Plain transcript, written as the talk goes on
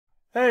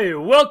Hey,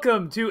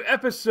 welcome to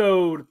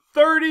episode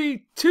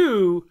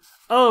 32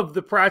 of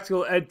the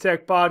Practical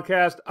EdTech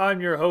Podcast.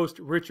 I'm your host,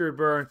 Richard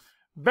Byrne,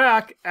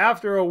 back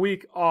after a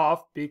week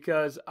off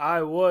because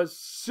I was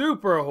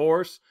super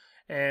hoarse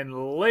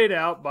and laid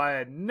out by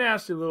a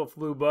nasty little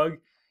flu bug.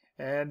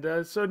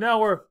 And so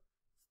now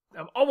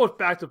I'm almost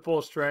back to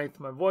full strength.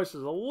 My voice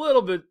is a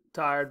little bit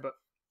tired, but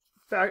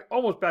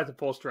almost back to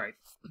full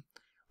strength.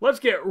 Let's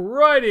get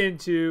right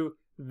into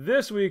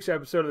this week's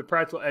episode of the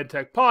Practical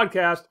EdTech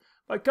Podcast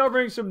by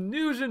covering some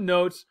news and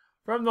notes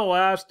from the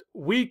last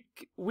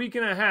week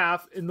and a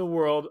half in the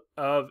world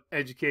of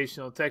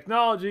educational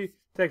technology,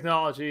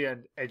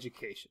 and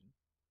education.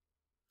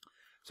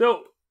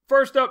 So,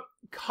 first up,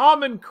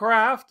 Common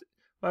Craft.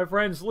 My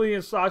friends Lee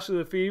and Sasha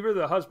Lefevre,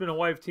 the husband and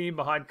wife team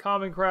behind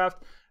Common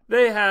Craft,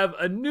 they have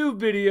a new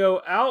video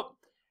out.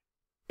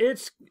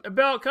 It's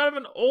about kind of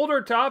an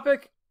older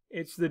topic.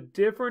 It's the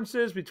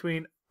differences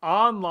between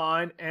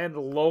online and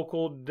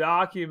local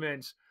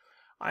documents.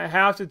 I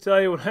have to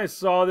tell you, when I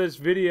saw this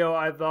video,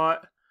 I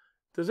thought,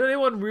 does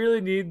anyone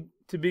really need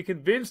to be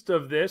convinced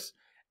of this?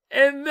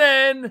 And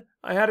then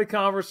I had a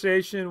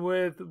conversation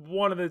with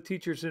one of the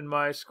teachers in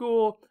my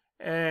school,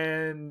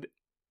 and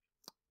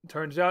it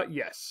turns out,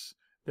 yes,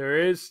 there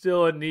is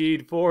still a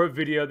need for a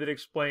video that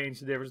explains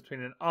the difference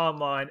between an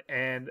online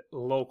and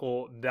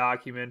local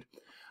document.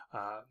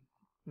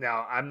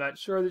 Now, I'm not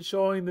sure that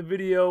showing the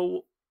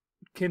video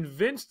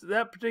convinced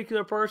that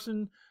particular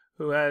person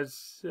who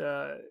has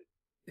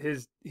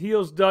his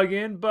heels dug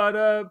in, but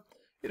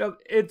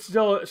it's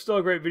still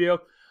a great video.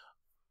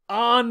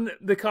 On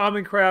the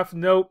Common Craft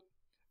note,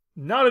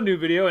 not a new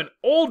video, an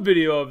old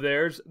video of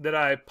theirs that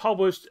I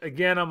published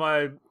again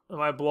on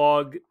my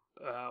blog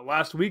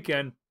last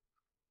weekend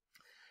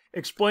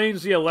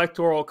explains the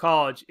Electoral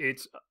College.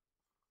 It's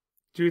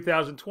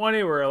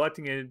 2020. We're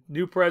electing a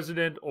new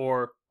president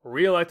or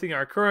re-electing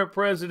our current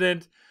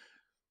president.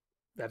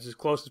 That's as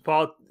close to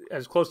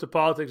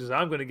politics as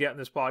I'm going to get in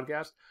this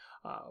podcast.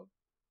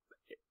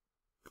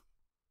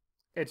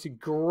 It's a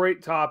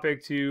great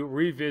topic to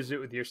revisit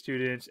with your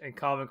students, and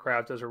Common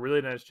Craft does a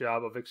really nice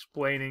job of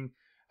explaining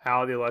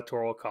how the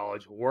Electoral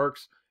College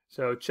works.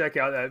 So check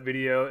out that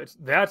video.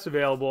 That's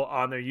available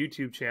on their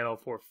YouTube channel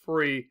for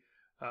free.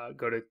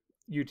 Go to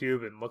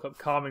YouTube and look up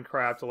Common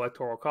Craft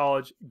Electoral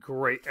College.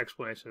 Great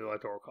explanation of the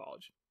Electoral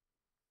College.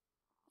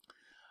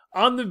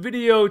 On the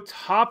video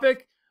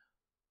topic,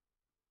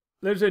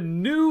 there's a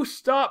new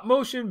stop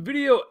motion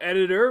video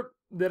editor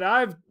that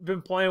I've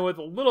been playing with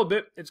a little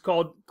bit. It's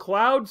called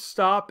Cloud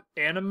Stop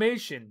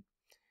Animation.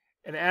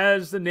 And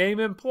as the name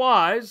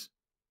implies,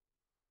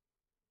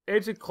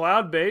 it's a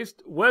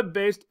cloud-based,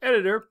 web-based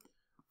editor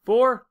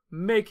for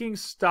making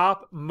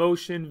stop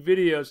motion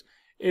videos.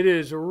 It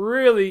is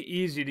really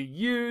easy to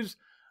use.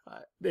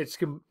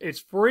 It's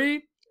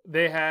free.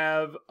 They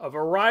have a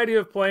variety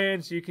of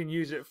plans. You can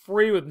use it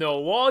free with no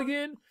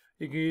login.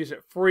 You can use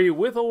it free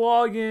with a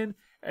login.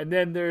 And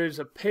then there's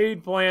a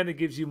paid plan that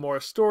gives you more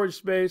storage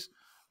space.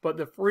 But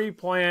the free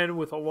plan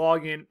with a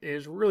login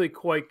is really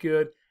quite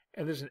good.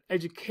 And there's an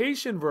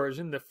education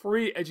version. The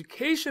free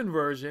education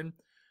version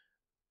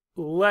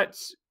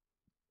lets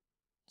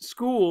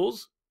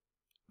schools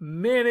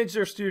manage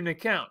their student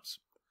accounts.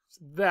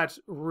 So that's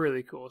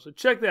really cool. So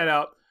check that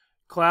out.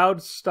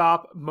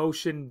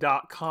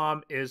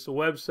 CloudStopMotion.com is the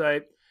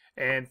website.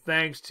 And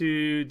thanks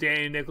to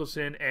Danny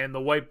Nicholson and the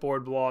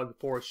Whiteboard blog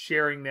for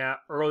sharing that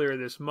earlier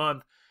this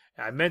month.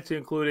 I meant to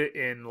include it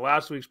in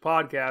last week's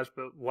podcast,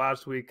 but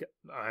last week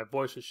my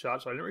voice was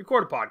shot, so I didn't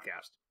record a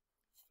podcast.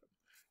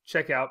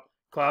 Check out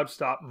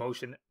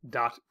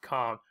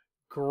CloudStopMotion.com.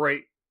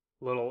 Great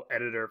little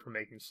editor for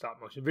making stop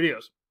motion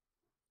videos.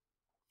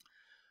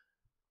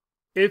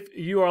 If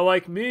you are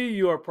like me,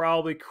 you are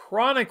probably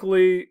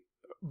chronically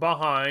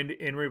behind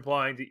in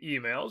replying to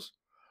emails.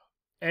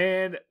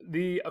 And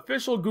the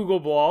official Google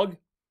blog,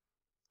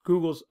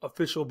 Google's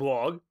official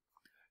blog,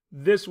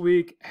 this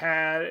week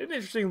had an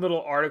interesting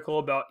little article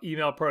about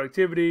email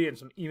productivity and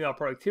some email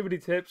productivity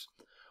tips.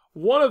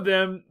 One of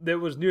them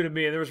that was new to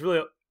me, and there was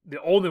really the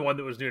only one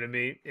that was new to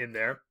me in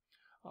there,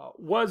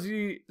 was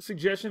the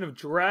suggestion of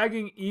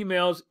dragging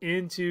emails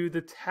into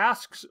the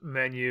tasks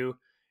menu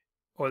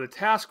or the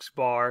tasks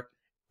bar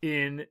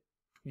in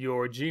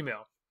your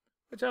Gmail.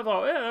 Which I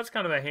thought, yeah, that's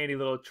kind of a handy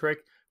little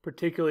trick,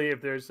 particularly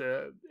if there's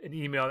an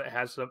email that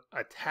has a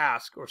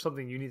task or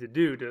something you need to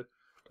do to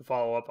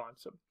follow up on.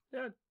 So,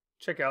 yeah.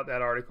 Check out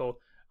that article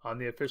on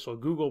the official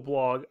Google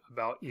blog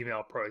about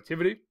email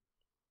productivity.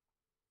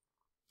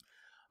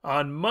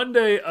 On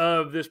Monday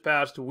of this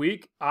past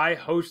week, I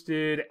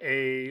hosted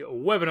a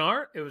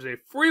webinar. It was a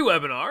free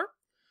webinar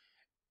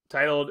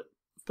titled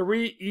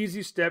 3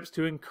 Easy Steps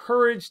to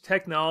Encourage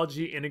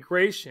Technology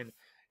Integration.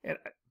 And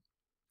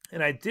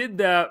I did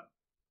that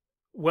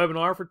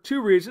webinar for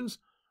two reasons.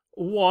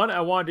 One,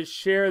 I wanted to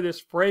share this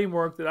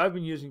framework that I've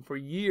been using for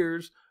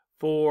years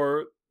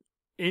for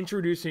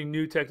introducing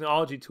new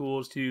technology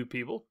tools to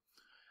people.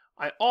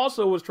 I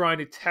also was trying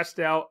to test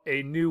out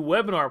a new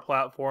webinar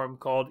platform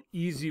called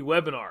Easy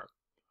Webinar.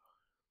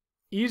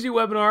 Easy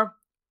Webinar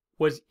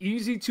was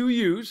easy to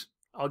use.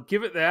 I'll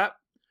give it that.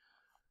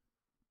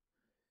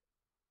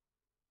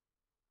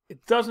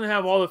 It doesn't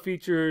have all the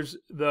features,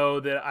 though,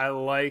 that I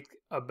like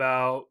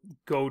about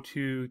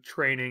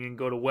GoToTraining and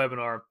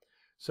GoToWebinar.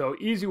 So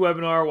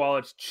EasyWebinar, while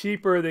it's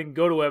cheaper than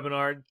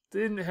GoToWebinar,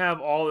 didn't have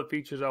all the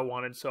features I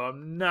wanted. So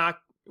I'm not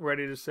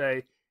ready to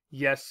say,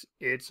 yes,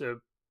 it's a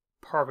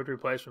perfect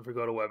replacement for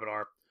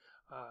GoToWebinar.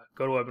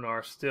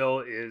 GoToWebinar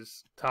still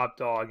is top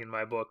dog in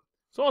my book.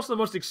 It's also the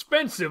most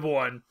expensive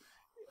one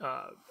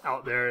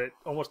out there at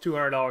almost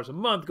 $200 a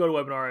month.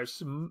 GoToWebinar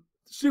is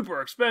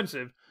super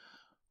expensive,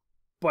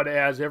 but it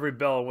has every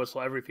bell and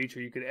whistle, every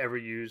feature you could ever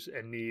use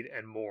and need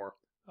and more.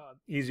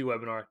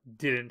 EasyWebinar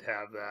didn't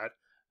have that.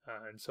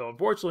 And so,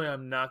 unfortunately,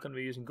 I'm not going to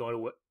be using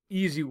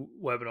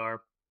EasyWebinar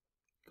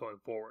going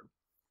forward.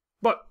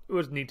 But it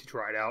was neat to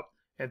try it out.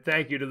 And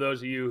thank you to those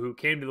of you who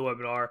came to the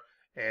webinar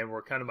and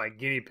were kind of my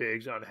guinea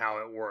pigs on how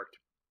it worked.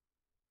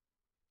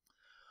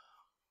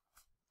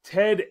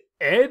 TED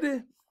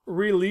Ed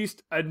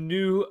released a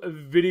new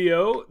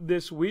video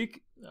this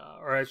week,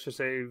 or I should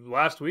say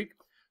last week.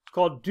 It's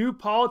called "Do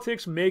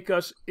Politics Make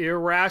Us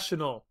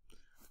Irrational?"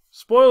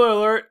 Spoiler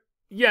alert,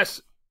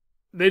 yes,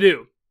 they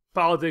do.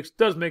 Politics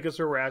does make us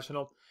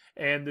irrational.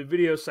 And the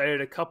video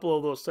cited a couple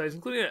of those studies,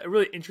 including a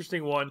really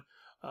interesting one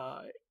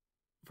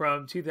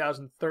from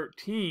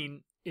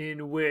 2013,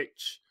 in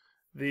which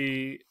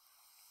the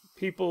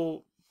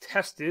people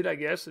tested, I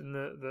guess, and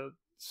the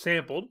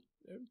sampled,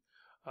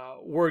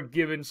 were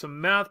given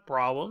some math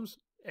problems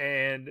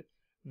and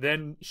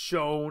then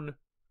shown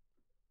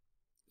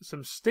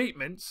some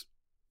statements,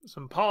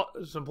 some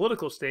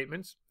political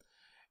statements.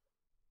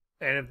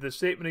 And if the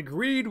statement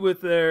agreed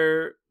with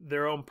their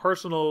own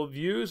personal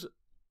views,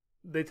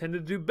 they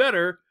tended to do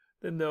better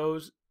than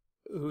those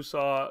who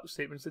saw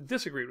statements that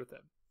disagreed with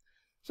them.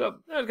 So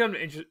that was kind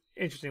of an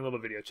interesting little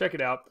video. Check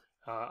it out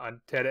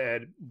on TED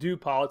Ed. Do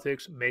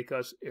politics make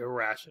us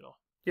irrational?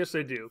 Yes,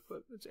 they do,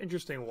 but it's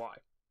interesting why.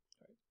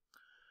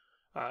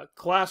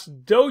 Class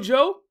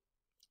Dojo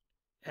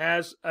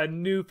has a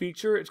new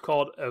feature. It's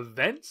called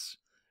Events.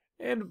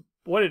 And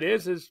what it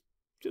is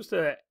just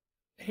a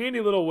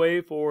handy little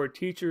way for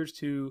teachers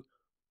to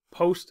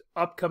post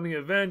upcoming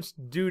events,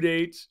 due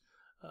dates,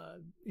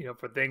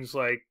 for things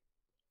like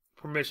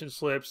permission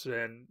slips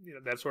and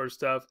that sort of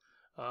stuff,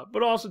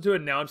 but also to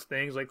announce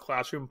things like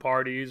classroom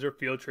parties or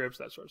field trips,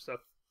 that sort of stuff.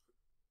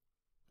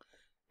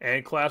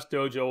 And Class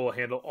Dojo will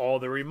handle all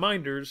the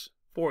reminders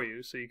for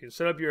you, so you can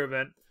set up your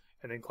event,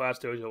 and then Class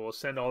Dojo will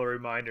send all the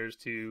reminders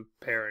to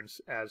parents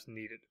as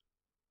needed.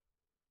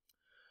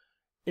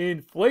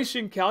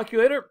 Inflation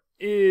Calculator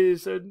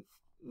is a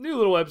new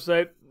little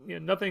website.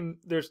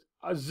 There's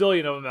a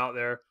zillion of them out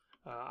there.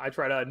 I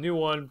tried out a new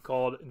one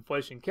called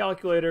Inflation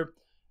Calculator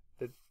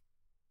that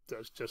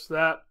does just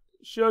that.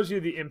 Shows you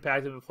the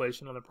impact of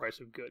inflation on the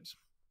price of goods.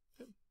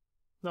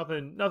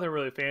 Nothing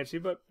really fancy,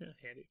 but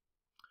handy.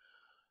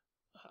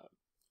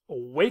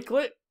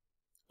 Wakelet.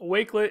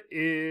 Wakelet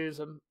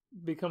is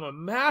become a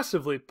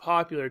massively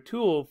popular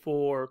tool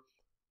for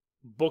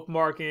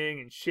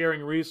bookmarking and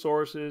sharing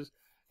resources.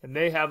 And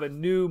they have a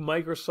new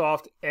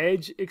Microsoft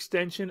Edge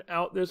extension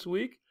out this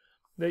week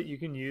that you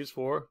can use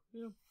for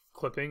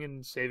clipping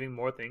and saving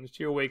more things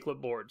to your Wakelet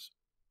boards.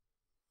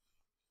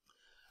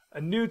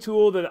 A new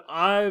tool that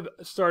I've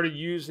started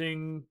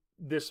using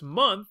this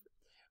month,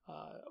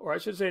 or I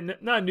should say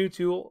not a new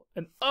tool,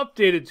 an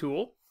updated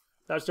tool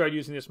that I started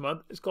using this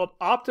month, is called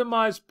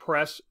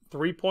OptimizePress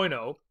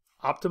 3.0.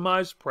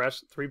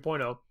 OptimizePress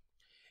 3.0.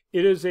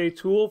 It is a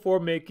tool for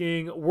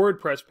making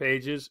WordPress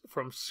pages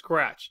from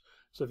scratch.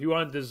 So if you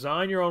want to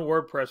design your own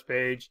WordPress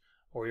page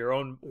or your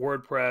own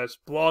WordPress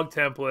blog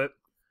template,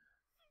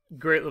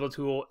 great little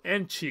tool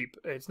and cheap.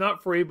 It's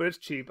not free, but it's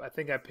cheap. I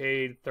think I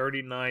paid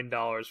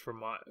 $39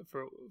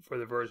 for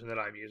the version that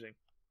I'm using.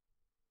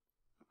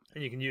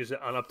 And you can use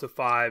it on up to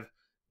 5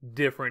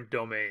 different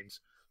domains.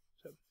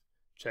 So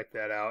check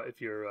that out if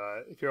you're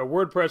a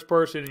WordPress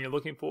person and you're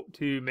looking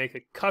to make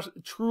a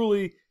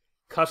truly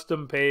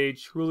custom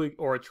page,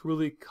 a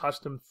truly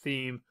custom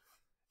theme.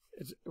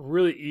 It's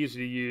really easy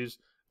to use.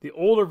 The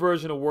older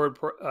version of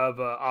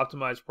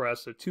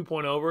OptimizePress, the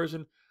 2.0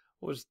 version,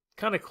 was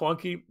kind of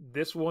clunky.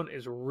 This one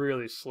is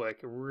really slick,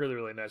 really,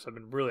 really nice. I've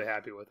been really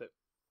happy with it.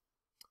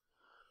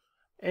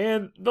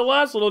 And the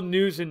last little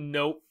news and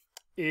note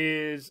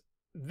is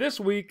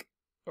this week,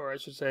 or I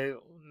should say,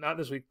 not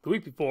this week, the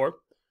week before,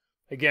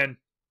 again,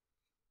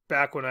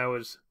 back when I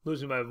was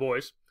losing my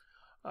voice,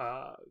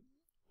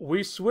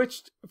 we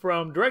switched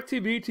from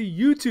DirecTV to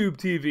YouTube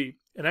TV.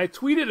 And I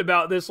tweeted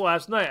about this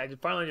last night. I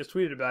finally just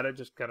tweeted about it,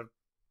 just kind of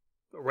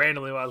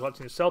randomly while I was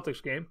watching the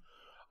Celtics game.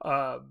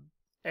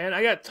 And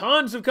I got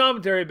tons of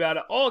commentary about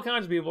it. All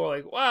kinds of people are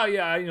like, wow,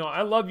 yeah,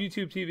 I love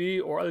YouTube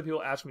TV. Or other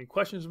people ask me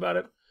questions about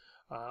it.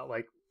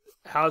 Like,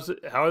 how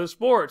are the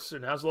sports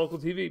and how's the local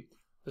TV?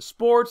 The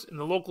sports and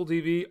the local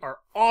TV are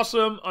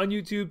awesome on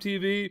YouTube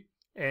TV.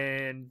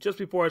 And just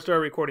before I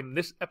started recording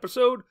this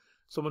episode,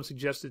 someone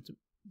suggested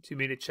to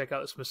me to check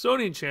out the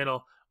Smithsonian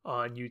Channel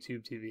on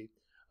YouTube TV.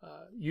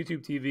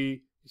 YouTube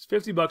TV is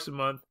 $50 a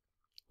month,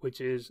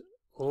 which is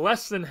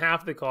less than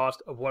half the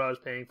cost of what I was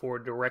paying for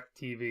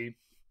DirecTV.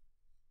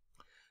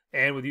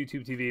 And with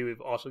YouTube TV,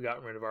 we've also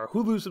gotten rid of our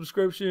Hulu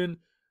subscription.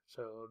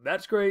 So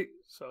that's great.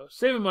 So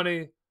saving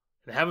money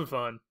and having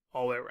fun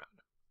all the way around.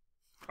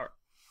 All right.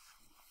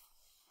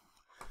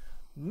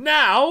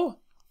 Now,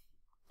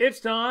 it's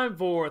time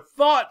for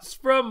thoughts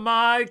from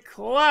my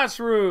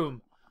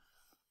classroom.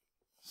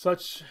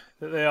 Such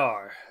that they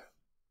are.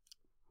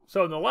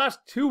 So in the last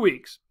 2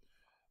 weeks,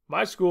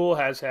 my school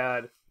has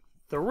had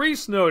 3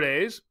 snow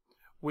days.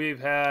 We've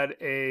had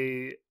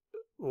a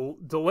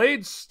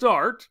delayed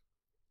start.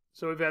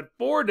 So we've had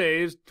 4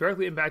 days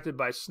directly impacted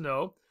by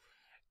snow.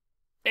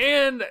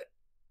 And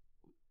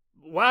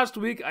last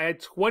week, I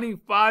had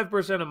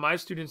 25% of my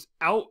students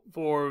out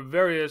for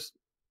various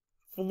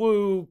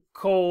flu,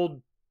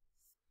 cold,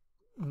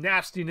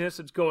 nastiness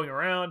that's going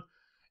around.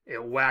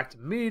 It whacked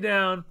me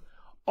down.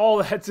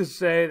 All that to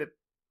say that,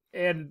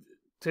 and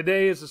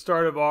today is the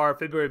start of our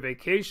February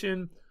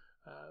vacation.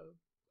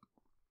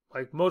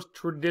 Like most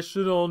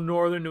traditional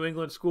northern New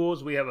England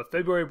schools, we have a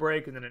February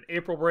break and then an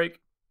April break.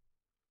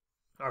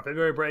 Our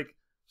February break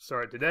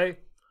started today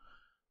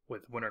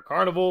with Winter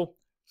Carnival.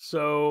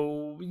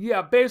 So,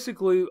 yeah,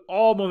 basically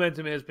all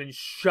momentum has been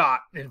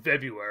shot in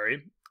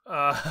February.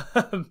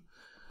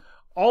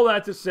 All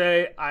that to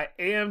say, I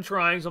am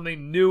trying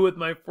something new with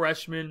my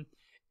freshmen.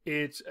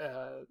 It's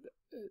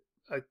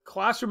a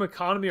classroom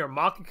economy or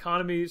mock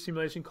economy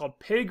simulation called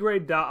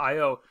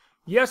PayGrade.io.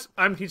 Yes,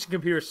 I'm teaching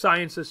computer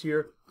science this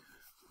year,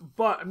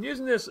 but I'm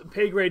using this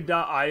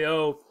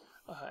PayGrade.io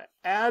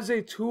as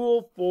a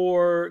tool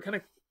for kind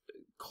of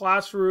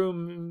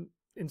classroom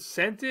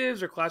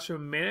incentives or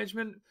classroom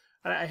management.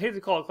 I hate to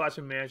call it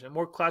classroom management,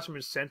 more classroom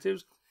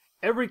incentives.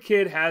 Every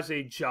kid has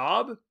a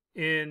job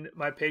in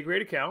my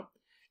PayGrade account,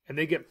 and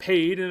they get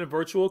paid in a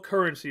virtual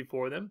currency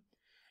for them.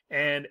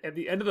 And at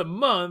the end of the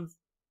month,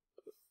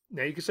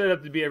 now you can set it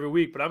up to be every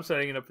week, but I'm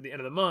setting it up for the end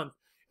of the month.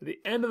 At the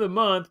end of the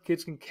month,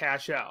 kids can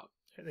cash out,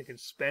 and they can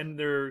spend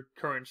their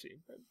currency.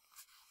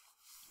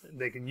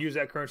 They can use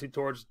that currency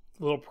towards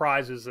little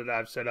prizes that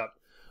I've set up.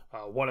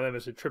 One of them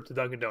is a trip to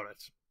Dunkin'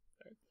 Donuts.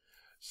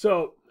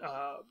 So,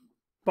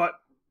 but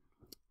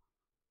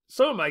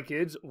some of my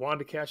kids wanted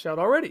to cash out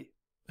already.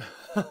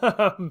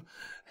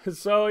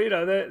 So, you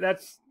know,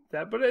 that's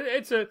that. But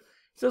it's a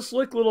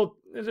slick little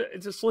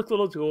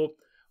tool.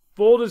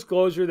 Full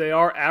disclosure, they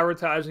are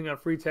advertising on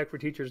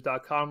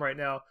freetechforteachers.com right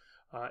now.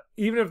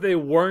 Even if they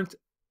weren't,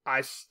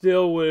 I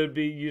still would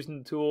be using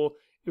the tool.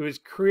 It was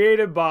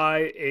created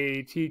by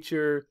a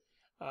teacher,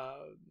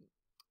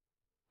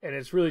 and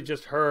it's really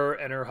just her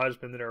and her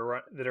husband that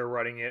are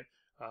running it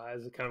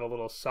as a kind of a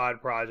little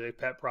side project,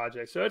 pet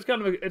project. So it's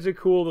it's a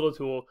cool little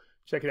tool.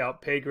 Check it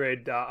out,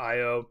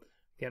 paygrade.io.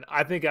 Again,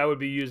 I think I would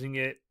be using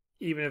it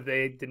even if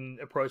they didn't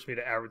approach me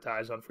to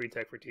advertise on Free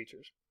Tech for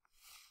Teachers.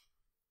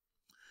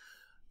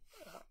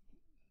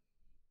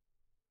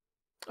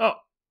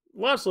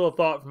 Last little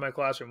thought from my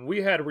classroom.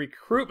 We had a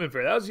recruitment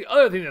fair. That was the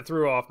other thing that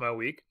threw off my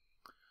week.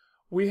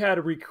 We had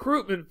a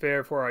recruitment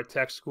fair for our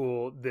tech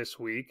school this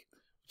week,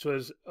 which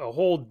was a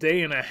whole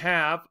day and a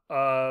half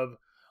of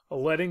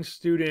letting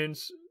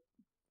students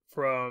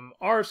from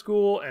our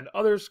school and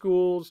other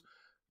schools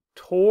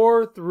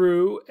tour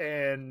through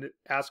and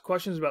ask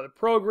questions about the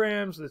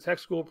programs, the tech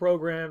school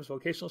programs,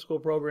 vocational school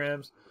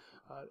programs,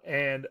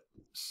 and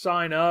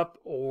sign up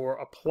or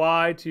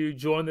apply to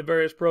join the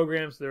various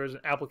programs. There is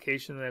an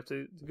application they have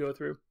to go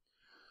through.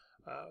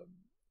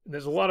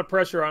 There's a lot of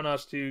pressure on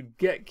us to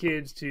get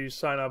kids to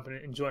sign up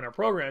and join our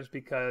programs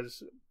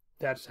because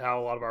that's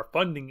how a lot of our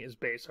funding is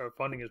based. Our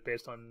funding is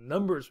based on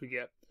numbers we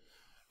get.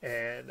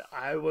 And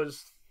I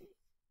was,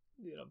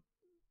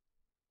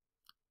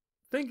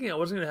 thinking I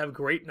wasn't going to have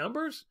great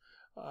numbers,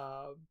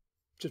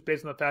 just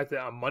based on the fact that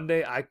on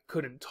Monday I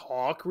couldn't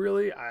talk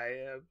really.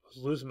 I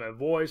was losing my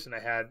voice, and I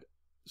had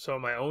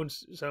some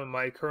of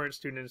my current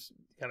students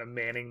kind of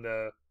manning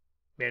the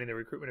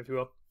recruitment, if you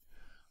will.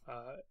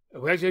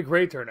 We actually had a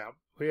great turnout.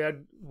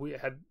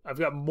 I've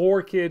got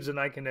more kids than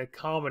I can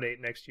accommodate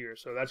next year,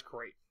 so that's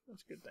great.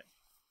 That's a good thing.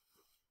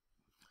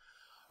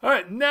 All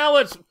right, now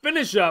let's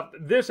finish up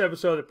this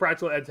episode of the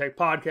Practical EdTech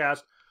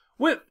Podcast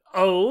with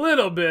a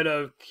little bit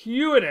of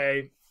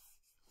Q&A,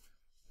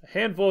 a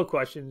handful of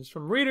questions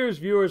from readers,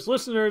 viewers,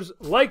 listeners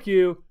like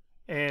you,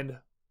 and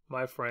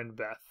my friend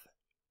Beth.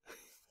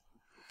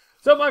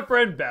 So my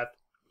friend Beth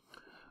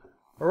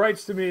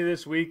writes to me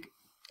this week,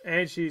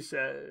 and she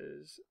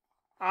says,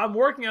 I'm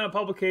working on a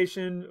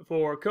publication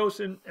for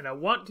COSN, and I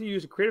want to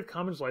use a Creative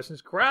Commons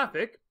licensed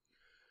graphic.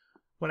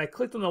 When I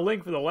clicked on the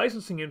link for the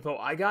licensing info,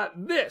 I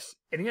got this.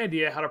 Any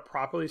idea how to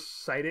properly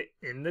cite it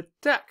in the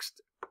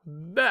text?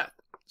 Beth.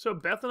 So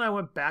Beth and I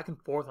went back and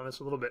forth on this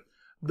a little bit.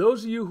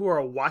 Those of you who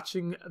are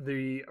watching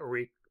the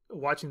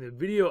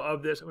video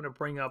of this, I'm going to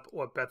bring up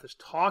what Beth is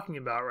talking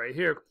about right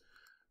here.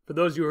 For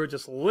those of you who are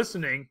just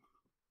listening,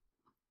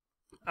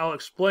 I'll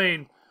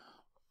explain.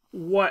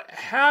 What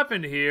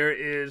happened here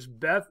is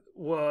Beth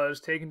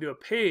was taken to a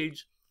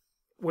page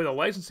where the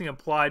licensing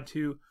applied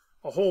to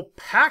a whole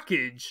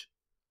package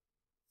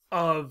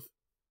of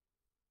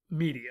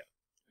media.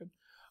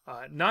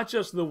 not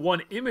just the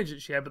one image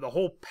that she had, but the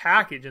whole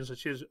package. And so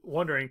she was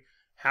wondering,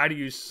 how do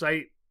you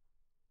cite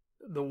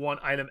the one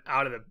item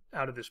out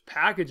of this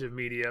package of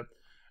media?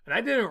 And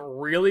I didn't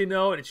really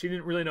know, and she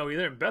didn't really know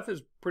either. And Beth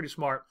is pretty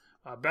smart.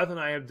 Beth and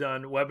I have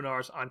done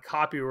webinars on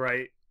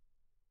copyright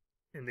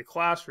in the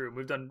classroom.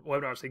 We've done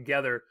webinars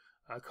together,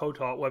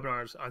 co-taught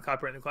webinars on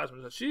copyright in the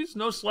classroom. So she's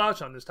no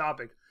slouch on this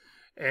topic.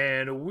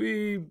 And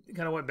we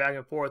kind of went back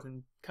and forth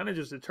and kind of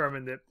just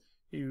determined that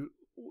you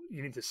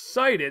need to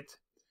cite it,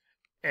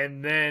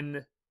 and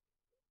then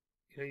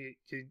you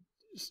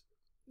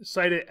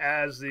cite it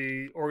as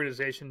the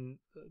organization,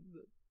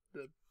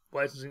 the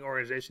licensing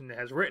organization that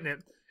has written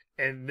it,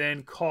 and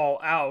then call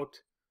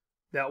out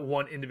that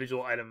one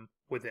individual item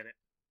within it.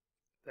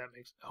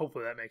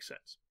 Hopefully that makes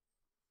sense.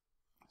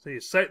 So you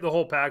cite the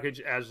whole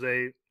package as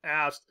they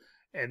asked,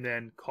 and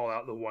then call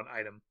out the one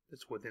item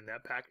that's within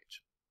that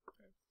package.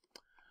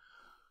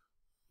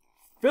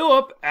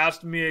 Philip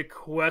asked me a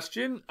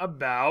question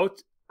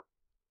about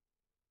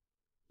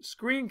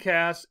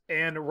screencasts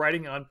and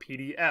writing on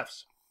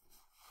PDFs.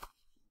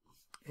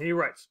 He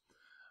writes,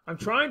 I'm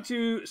trying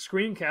to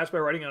screencast by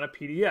writing on a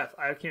PDF.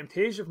 I have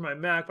Camtasia for my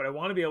Mac, but I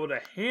want to be able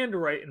to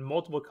handwrite in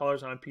multiple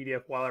colors on a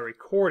PDF while I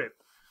record it.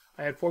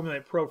 I had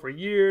Formulate Pro for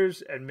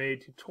years and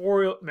made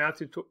tutorial math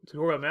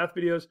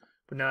videos,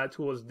 but now that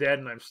tool is dead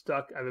and I'm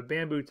stuck. I have a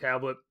Bamboo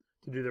tablet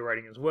to do the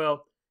writing as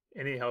well.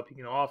 Any help you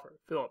can offer?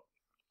 Philip.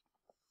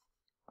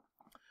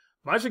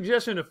 My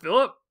suggestion to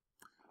Philip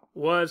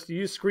was to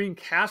use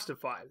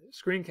Screencastify.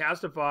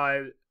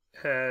 Screencastify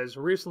has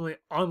recently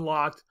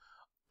unlocked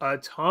a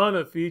ton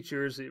of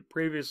features that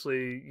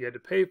previously you had to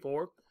pay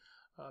for.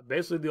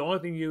 Basically, the only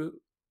thing you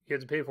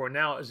have to pay for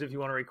now is if you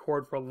want to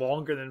record for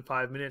longer than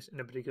 5 minutes in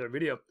a particular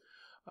video.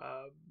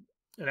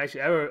 And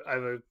actually, I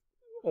have a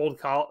old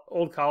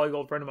colleague,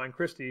 old friend of mine,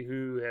 Christy,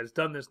 who has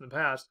done this in the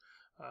past.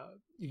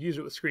 You use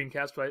it with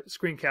Screencastify.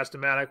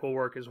 Screencast-O-Matic will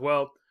work as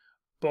well.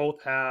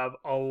 Both have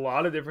a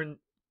lot of different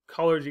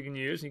colors you can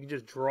use. You can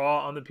just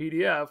draw on the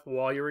PDF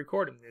while you're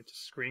recording. It's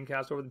just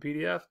screencast over the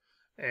PDF,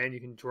 and you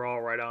can draw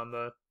right on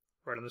the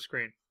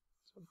screen.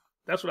 So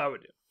that's what I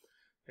would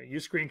do.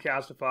 Use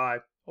Screencastify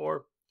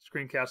or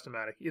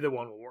Screencast-O-Matic. Either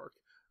one will work.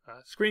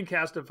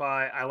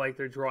 Screencastify, I like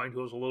their drawing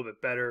tools a little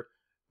bit better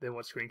than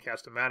what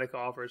Screencast-O-Matic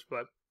offers,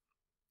 but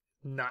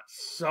not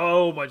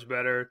so much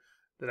better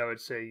that I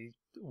would say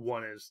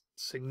one is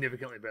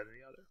significantly better than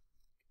the other.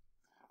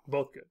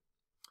 Both good.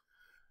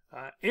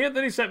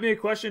 Anthony sent me a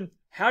question.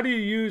 How do you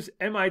use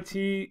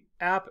MIT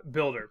App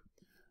Builder?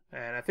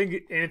 And I think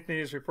Anthony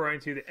is referring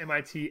to the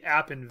MIT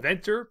App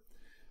Inventor.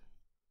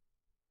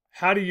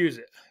 How to use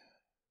it?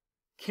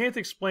 Can't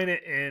explain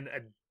it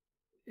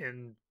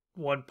in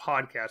one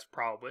podcast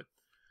probably.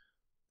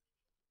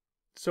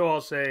 So I'll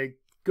say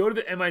go to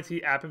the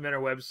MIT App Inventor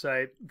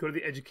website. Go to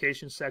the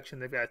education section.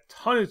 They've got a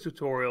ton of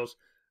tutorials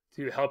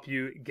to help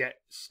you get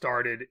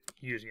started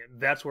using it.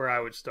 That's where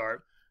I would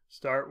start.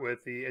 Start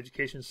with the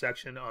education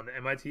section on the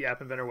MIT App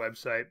Inventor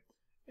website,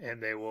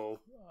 and they will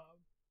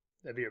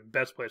that'd be your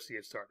best place to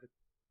get started.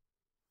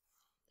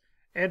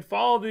 And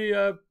follow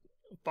the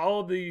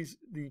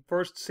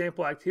first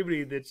sample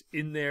activity that's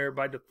in there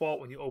by default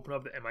when you open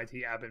up the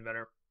MIT App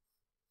Inventor,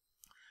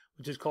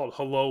 which is called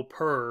Hello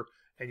Purr,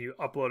 and you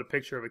upload a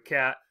picture of a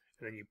cat,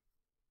 and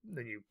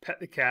then you pet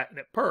the cat, and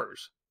it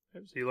purrs.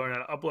 So you learn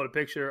how to upload a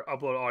picture,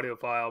 upload an audio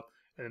file,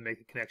 and then make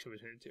a connection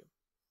between the two.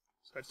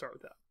 So I'd start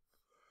with that.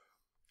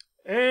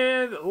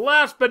 And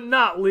last but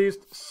not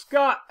least,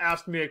 Scott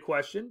asked me a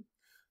question.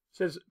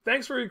 Says,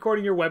 thanks for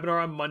recording your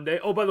webinar on Monday.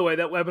 Oh, by the way,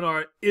 that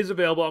webinar is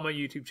available on my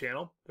YouTube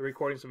channel. The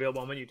recording is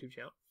available on my YouTube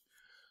channel.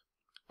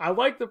 I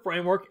like the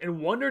framework and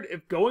wondered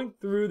if going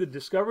through the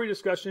discovery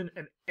discussion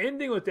and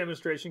ending with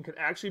demonstration could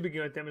actually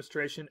begin with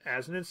demonstration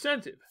as an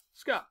incentive.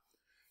 Scott.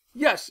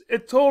 Yes,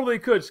 it totally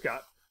could,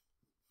 Scott.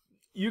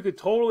 You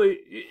could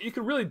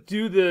really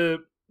do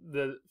the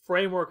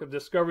framework of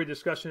discovery,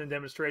 discussion, and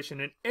demonstration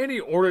in any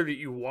order that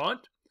you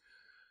want.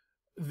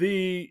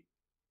 The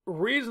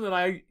reason that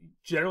I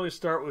generally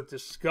start with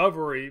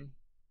discovery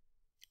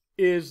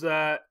is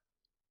that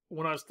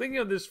when I was thinking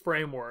of this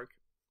framework,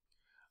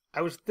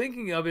 I was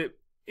thinking of it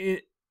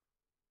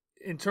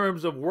in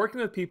terms of working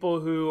with people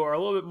who are a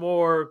little bit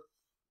more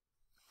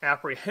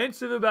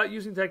apprehensive about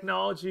using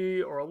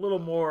technology, or a little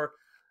more,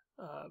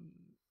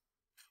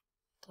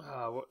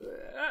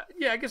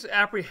 I guess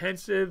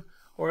apprehensive,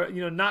 or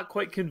not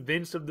quite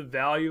convinced of the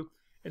value.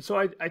 And so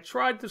I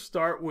tried to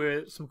start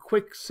with some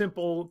quick,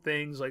 simple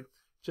things, like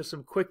just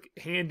some quick,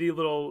 handy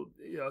little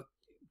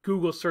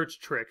Google search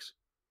tricks,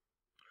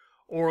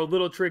 or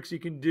little tricks you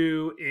can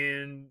do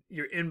in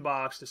your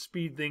inbox to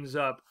speed things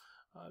up.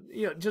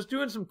 Just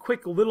doing some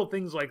quick little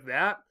things like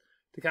that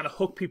to kind of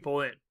hook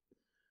people in.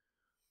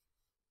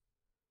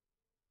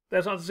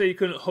 That's not to say you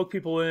couldn't hook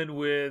people in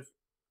with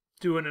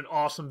doing an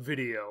awesome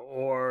video,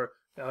 or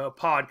a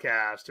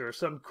podcast, or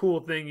some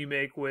cool thing you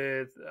make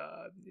with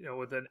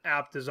with an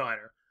app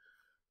designer.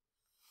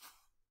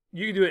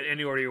 You can do it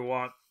any order you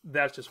want.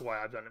 That's just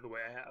why I've done it the way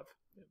I have.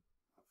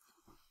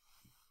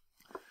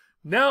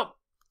 Now,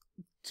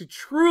 to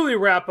truly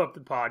wrap up the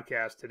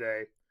podcast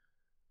today,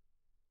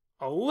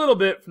 a little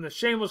bit from the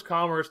Shameless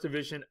Commerce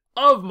division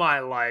of my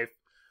life,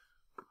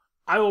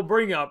 I will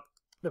bring up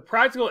the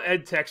Practical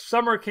EdTech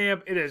Summer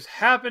Camp. It is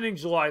happening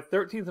July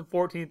 13th and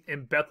 14th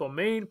in Bethel,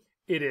 Maine.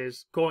 It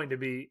is going to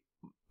be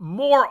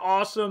more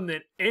awesome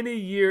than any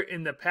year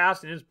in the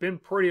past, and it's been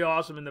pretty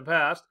awesome in the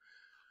past.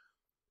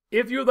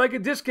 If you would like a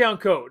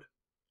discount code,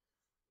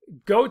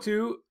 go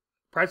to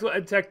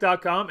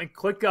practicaledtech.com and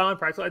click on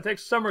Practical EdTech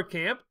Summer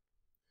Camp,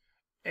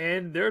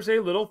 and there's a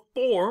little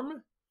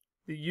form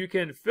that you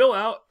can fill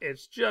out.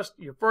 It's just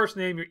your first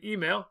name, your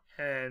email,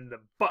 and the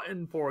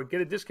button for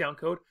get a discount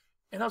code,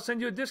 and I'll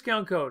send you a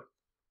discount code.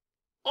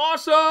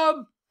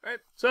 Awesome! Right?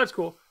 So that's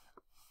cool.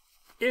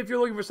 If you're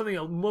looking for something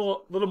a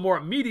little more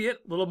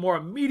immediate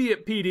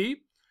PD,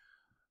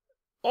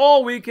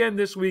 all weekend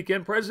this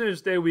weekend,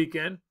 President's Day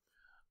weekend,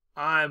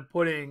 I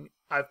put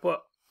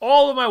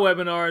all of my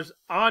webinars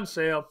on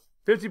sale,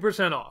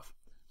 50% off.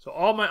 So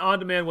all my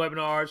on-demand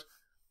webinars,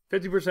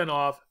 50%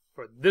 off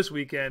for this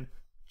weekend.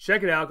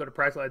 Check it out. Go to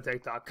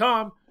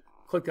practicaledtech.com,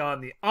 click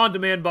on the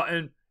on-demand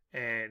button,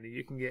 and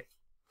you can get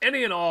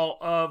any and all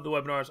of the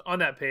webinars on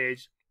that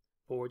page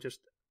for just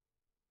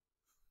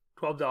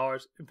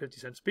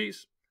 $12.50 a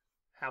piece,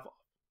 half off.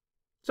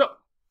 So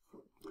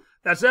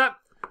that's that.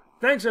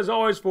 Thanks as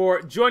always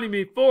for joining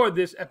me for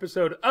this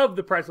episode of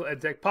the Practical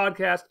EdTech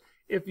Podcast.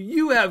 If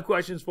you have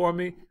questions for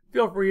me,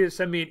 feel free to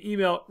send me an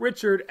email,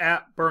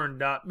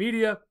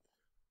 richard@burn.media,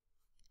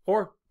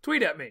 or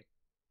tweet at me,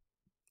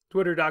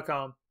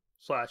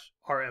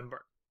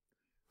 twitter.com/rmburn.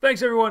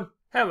 Thanks everyone.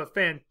 Have a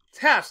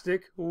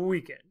fantastic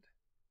weekend.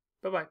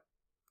 Bye-bye.